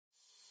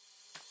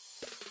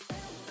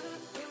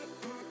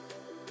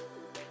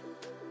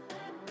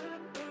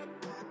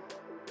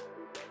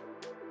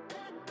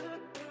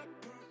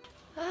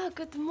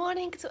Good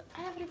morning to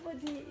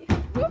everybody.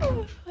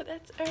 Woo!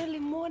 That's early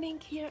morning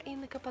here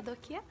in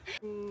Cappadocia.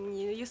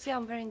 You see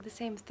I'm wearing the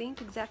same thing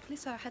exactly,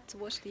 so I had to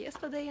wash it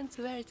yesterday and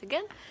to wear it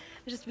again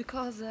just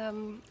because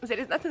there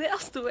is nothing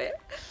else to wear.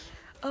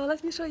 Oh,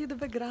 let me show you the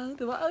background.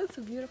 Wow, it's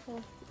so beautiful.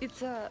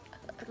 It's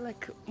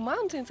like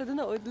mountains, I don't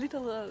know,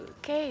 little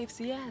caves,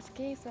 yes,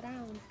 caves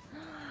around.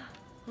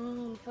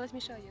 Let me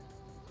show you.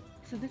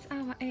 So this is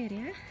our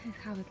area, is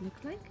how it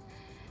looks like.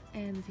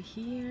 And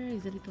here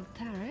is a little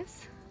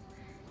terrace.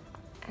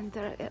 And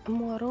there are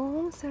more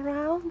rooms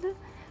around.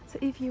 So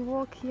if you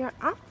walk here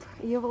up,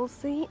 you will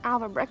see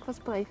our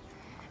breakfast place.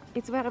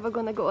 It's where we're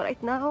gonna go right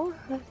now.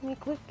 Let me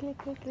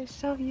quickly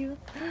show you.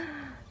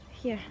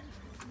 Here.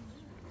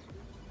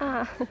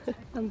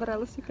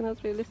 Umbrellas you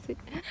cannot really see.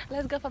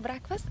 Let's go for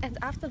breakfast, and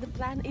after the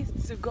plan is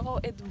to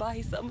go and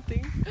buy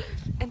something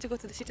and to go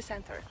to the city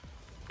center.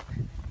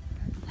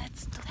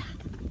 Let's do that.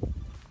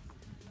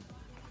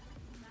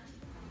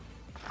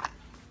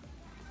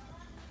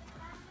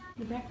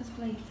 The breakfast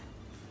place.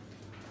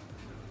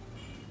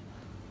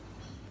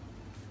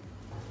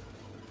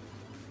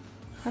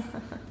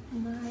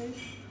 Nice.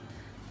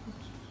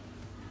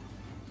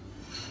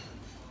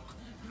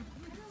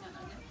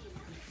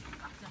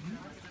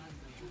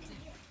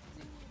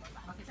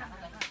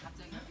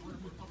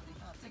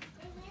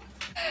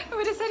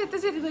 We decided to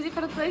sit in a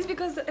different place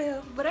because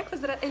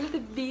breakfast there are a little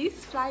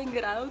bees flying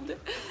around,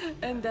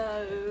 and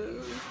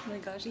oh my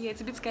gosh, yeah,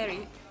 it's a bit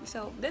scary.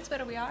 So that's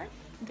where we are.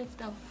 That's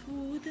the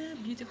food,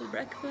 beautiful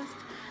breakfast.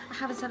 I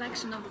have a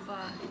selection of,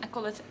 I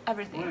call it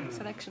everything,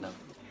 selection of.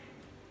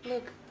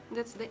 Look,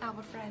 that's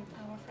our friend,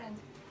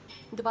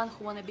 the one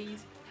who wanna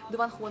bees, the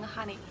one who wanna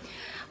honey.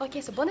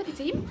 Okay, so bon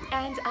appetit,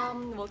 and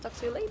we'll talk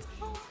to you later.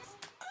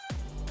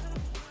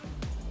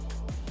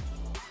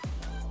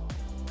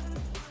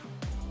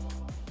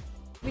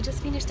 We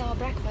just finished our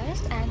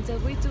breakfast and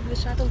we took the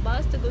shuttle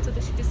bus to go to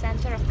the city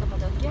center of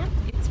Cappadocia.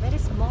 It's very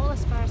small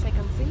as far as I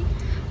can see,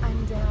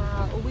 and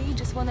we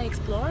just want to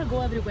explore,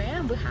 go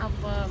everywhere. We have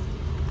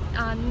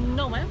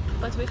no map,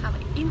 but we have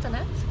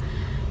internet,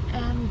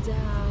 and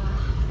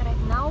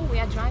right now we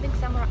are driving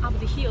somewhere up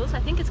the hills. I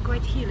think it's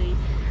quite hilly,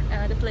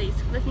 the place.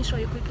 Let me show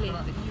you quickly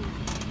the view.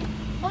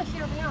 Oh,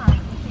 here we are.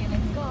 Okay,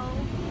 let's go.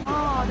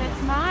 Oh,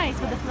 that's nice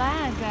with the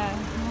flag.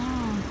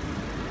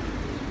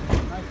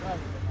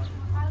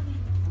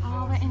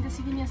 Oh, we're in the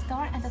souvenir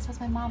store, and that's what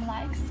my mom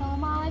likes so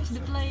much,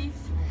 the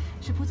place.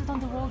 She puts it on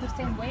the wall the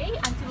same way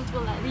until it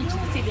will reach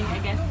the ceiling, I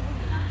guess.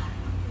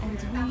 And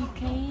we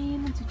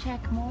came to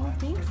check more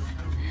things.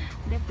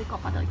 That's the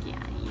Cappadocia,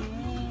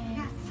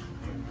 yes.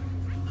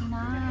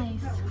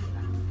 Nice.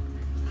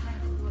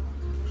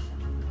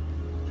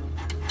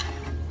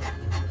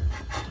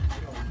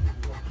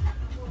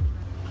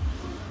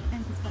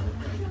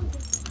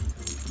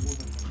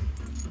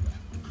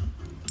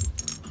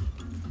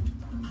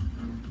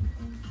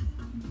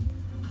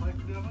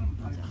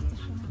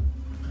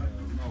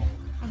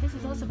 And this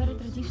is also very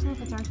traditional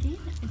for Turkey.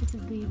 This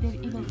is their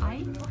evil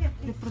eye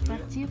that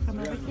protects you from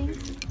everything.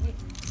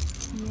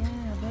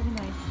 Yeah, very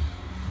nice.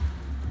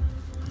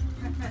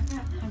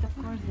 And of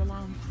course the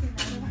lamp.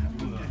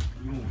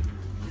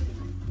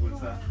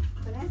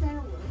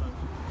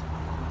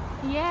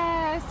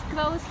 Yes,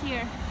 close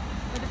here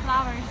with the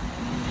flowers.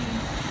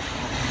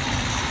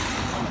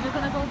 We're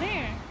gonna go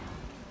there.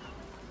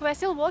 We're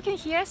still walking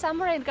here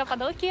somewhere in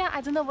Cappadocia.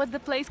 I don't know what the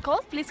place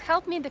called. Please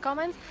help me in the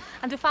comments.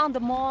 And we found the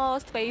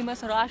most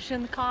famous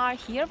Russian car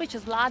here, which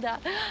is Lada.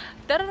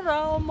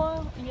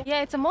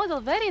 Yeah, it's a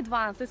model, very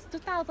advanced. It's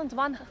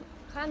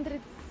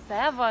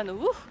 2107.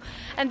 Ooh.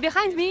 And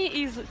behind me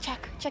is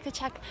check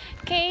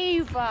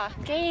cave,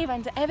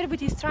 and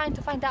everybody is trying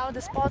to find out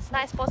the spots,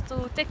 nice spots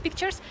to take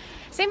pictures.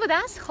 Same with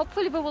us.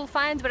 Hopefully we will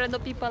find where no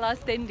people are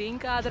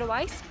standing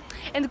otherwise.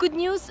 And good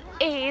news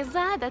is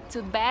that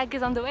the bag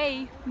is on the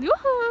way.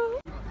 Woohoo!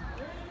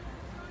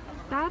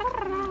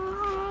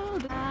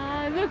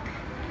 Look,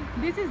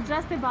 this is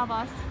just above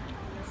us.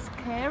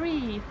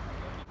 Scary.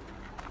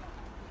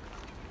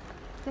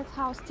 That's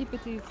how steep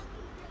it is.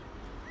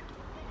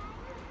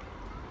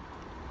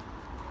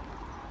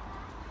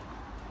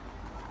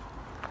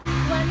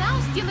 We're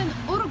now still in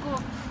Urgu,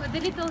 the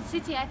little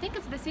city. I think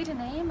it's the city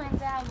name, and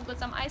we got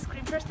some ice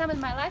cream. First time in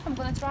my life I'm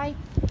gonna try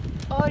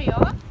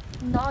Oreo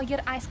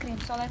Nogger ice cream,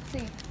 so let's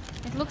see.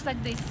 It looks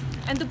like this.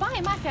 And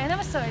Dubai Mafia, I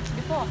never saw it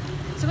before.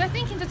 So we're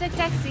thinking to take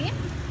taxi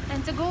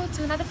and to go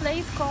to another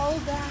place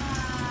called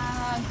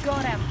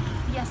Göreme.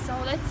 Yes, so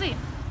let's see.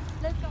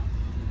 Let's go.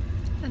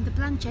 And the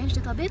plan changed a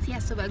little bit.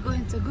 Yes, so we're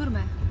going to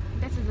Göreme.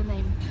 That is the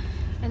name.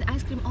 And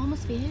ice cream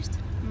almost finished.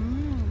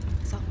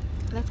 So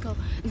let's go.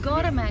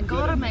 Göreme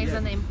is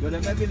the name.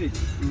 Göreme village.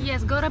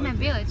 Yes, Göreme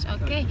village.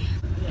 Okay.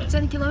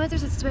 10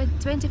 kilometers, it's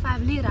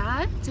 25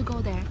 lira to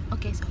go there.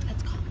 Okay, so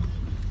let's go.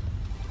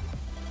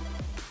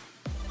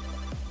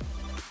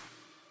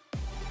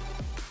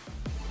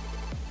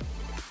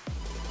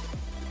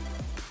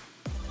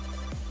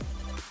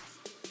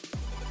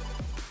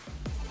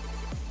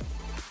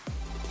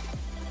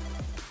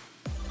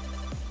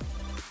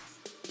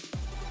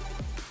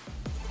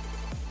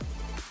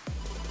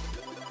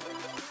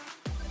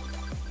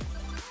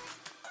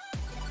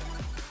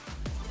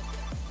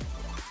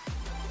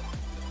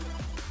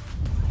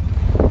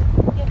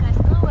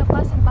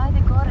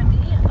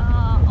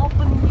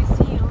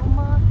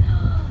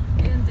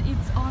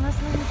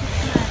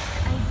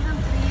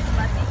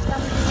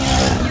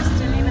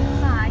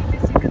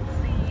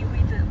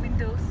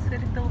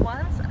 little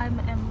ones, I'm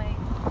amazed.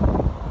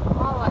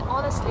 Oh,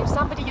 honestly, if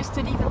somebody used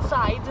to live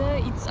inside,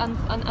 it's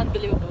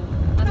unbelievable.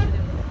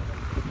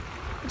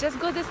 Just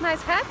got this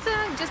nice hat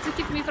just to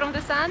keep me from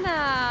the sun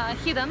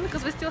hidden,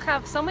 because we still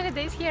have so many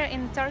days here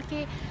in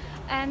Turkey,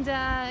 and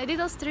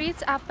little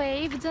streets are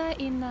paved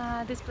in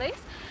this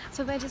place.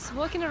 So we're just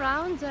walking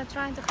around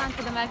trying to hunt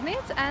for the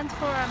magnets and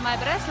for my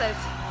bracelets.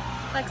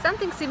 Like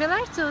something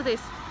similar to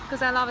this,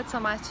 because I love it so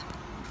much.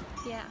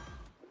 Yeah.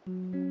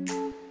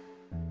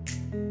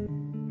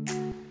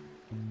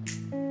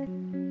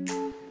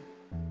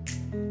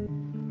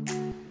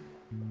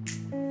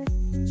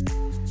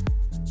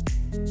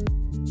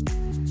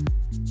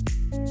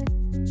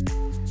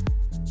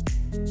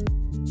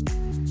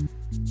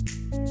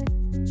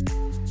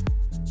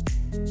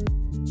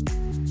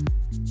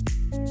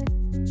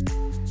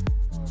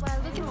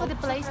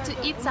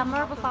 To eat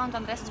somewhere, we found a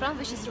restaurant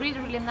which is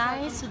really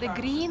nice, the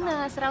green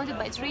surrounded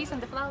by trees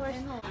and the flowers.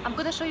 I'm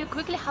gonna show you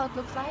quickly how it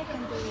looks like,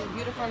 and the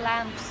beautiful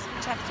lamps.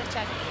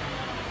 Check.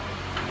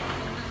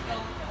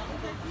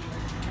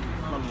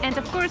 And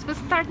of course we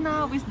start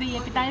now with the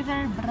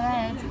appetizer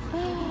bread.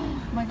 Oh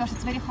my gosh,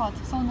 it's very hot,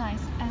 so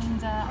nice.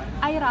 And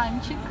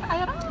ayranchik.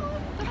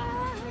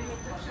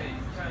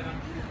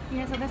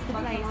 Yeah, so that's the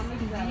place.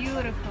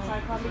 Beautiful.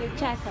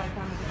 Check.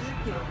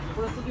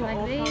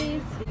 Like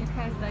this. It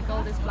has like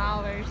all these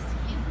flowers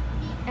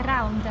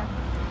around.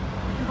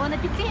 Bon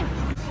appetit!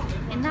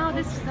 And now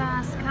this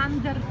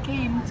Skander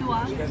came to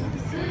us.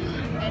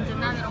 And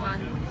another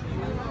one.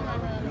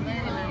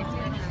 Very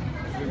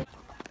nice.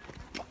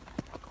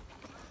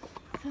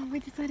 So we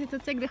decided to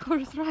take the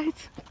horse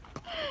ride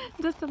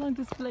just along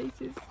these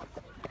places.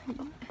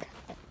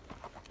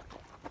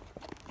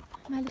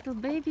 My little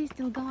baby is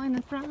still going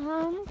in front,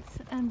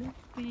 and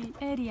that's the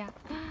area,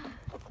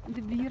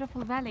 the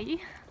beautiful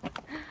valley.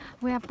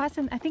 We are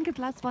passing, I think it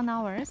lasts 1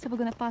 hour, so we're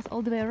gonna pass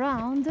all the way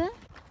around.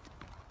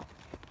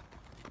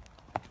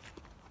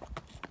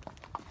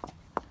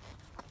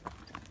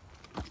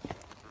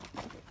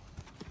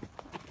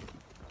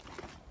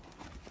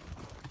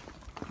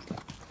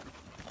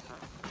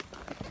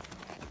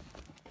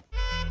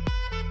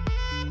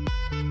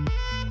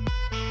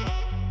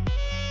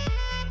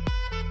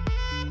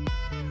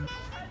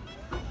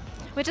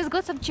 We just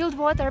got some chilled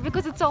water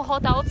because it's so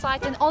hot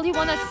outside, and all you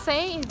want to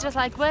say is just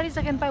like, where I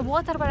can buy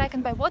water,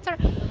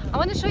 I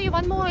want to show you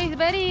one more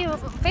very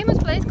famous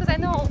place, because I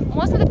know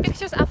most of the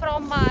pictures are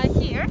from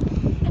here.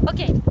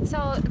 Okay,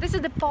 so this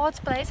is the pots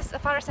place, as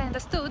far as I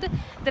understood.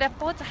 There are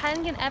pots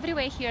hanging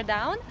everywhere here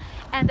down,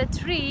 and the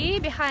tree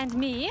behind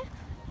me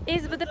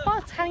is with the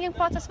pots, hanging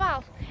pots as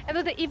well, and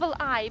with the evil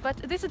eye, but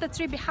this is the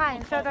tree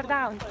behind, further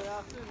down.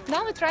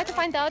 Now we try to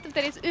find out if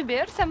there is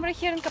Uber somewhere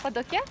here in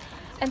Cappadocia,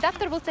 and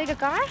after we'll take a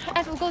car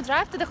and we'll go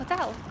drive to the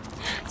hotel.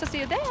 So see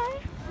you there!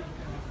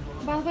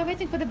 While we're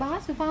waiting for the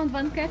bus, we found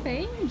one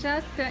cafe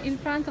just in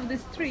front of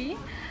this tree,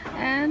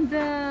 and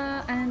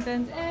the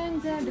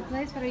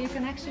place where you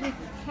can actually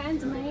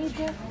handmade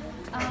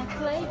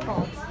clay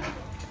pots,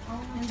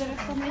 and there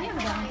are so many of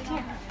them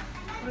here.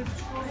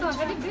 So I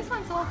believe this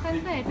one's all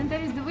handmade, and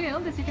there is the wheel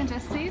that you can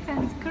just sit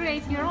and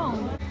create your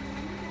own.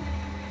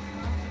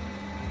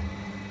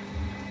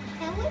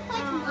 Can we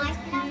put my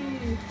flag?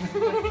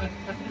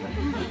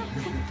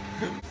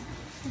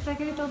 It's like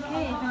a little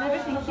cave, and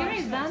everything here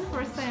is done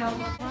for sale.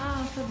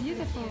 Wow, so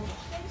beautiful.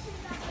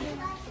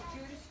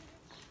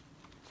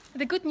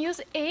 The good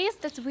news is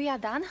that we are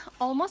done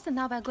almost, and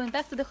now we are going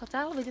back to the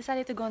hotel. We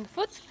decided to go on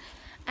foot,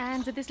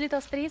 and these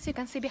little streets you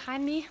can see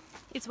behind me,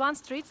 it's one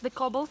street, the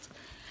cobbled.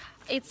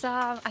 It's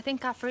I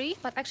think car free,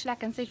 but actually I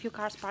can see a few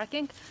cars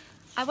parking.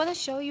 I want to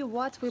show you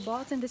what we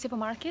bought in the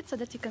supermarket so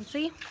that you can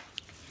see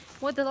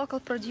what the local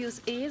produce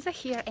is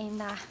here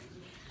in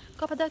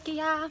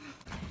Cappadocia.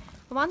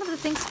 One of the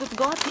things we've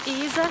got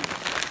is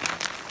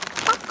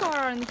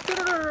popcorn.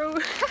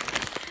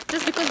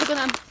 Just because we're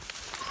gonna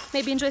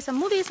maybe enjoy some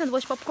movies and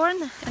watch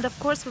popcorn. And of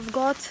course we've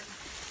got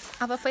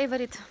our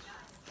favorite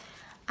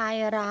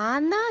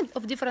ayran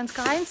of different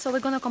kinds, so we're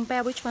gonna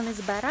compare which one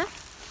is better.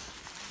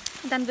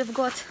 Then we've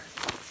got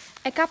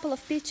a couple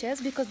of peaches,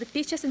 because the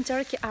peaches in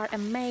Turkey are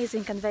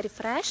amazing and very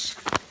fresh.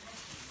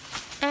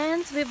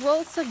 And we've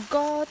also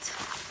got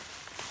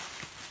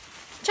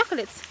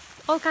chocolates,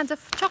 all kinds of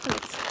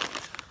chocolates.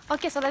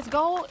 Okay, so let's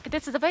go.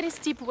 This is a very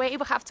steep way,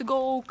 we have to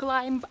go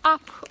climb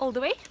up all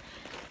the way.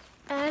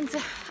 And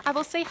I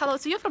will say hello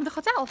to you from the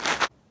hotel.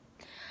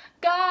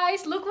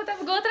 Guys, look what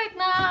I've got right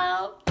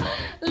now.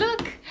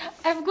 Look,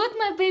 I've got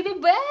my baby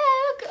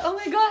back. Oh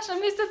my gosh, I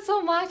missed it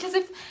so much, as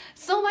if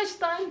so much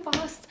time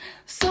passed.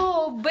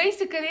 So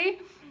basically,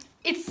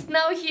 it's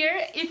now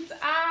here. It's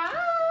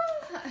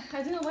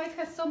I don't know why it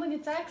has so many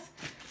tags.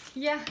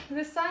 Yeah,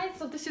 the sides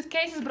of the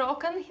suitcase is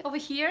broken over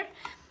here.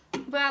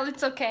 Well,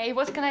 it's okay.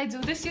 What can I do?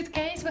 This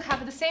suitcase we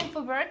have the same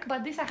for work,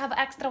 but this I have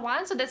extra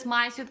one, so that's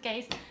my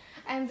suitcase.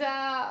 And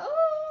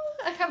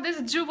I have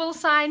this jewel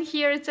sign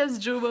here. It says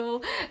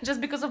jewel, just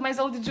because of my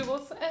Zoldy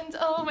jewels. And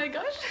oh my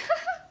gosh,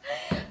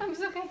 I'm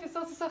so happy,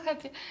 so so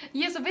happy.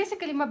 Yeah, so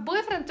basically my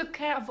boyfriend took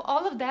care of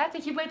all of that.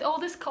 He made all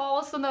these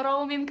calls on a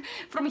roaming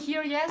from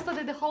here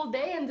yesterday the whole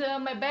day, and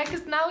my bag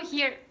is now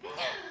here.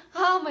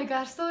 Oh my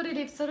gosh, so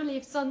relieved, so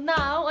relieved. So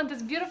now, on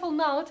this beautiful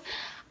note,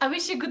 I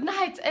wish you good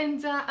night, and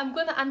I'm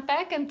gonna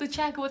unpack and to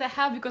check what I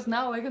have, because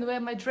now I can wear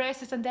my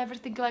dresses and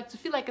everything, like to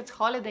feel like it's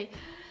holiday.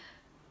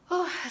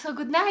 Oh, so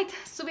good night,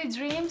 sweet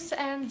dreams,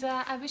 and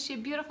I wish you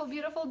a beautiful,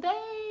 beautiful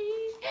day.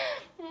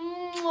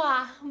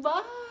 Mwah.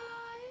 Bye.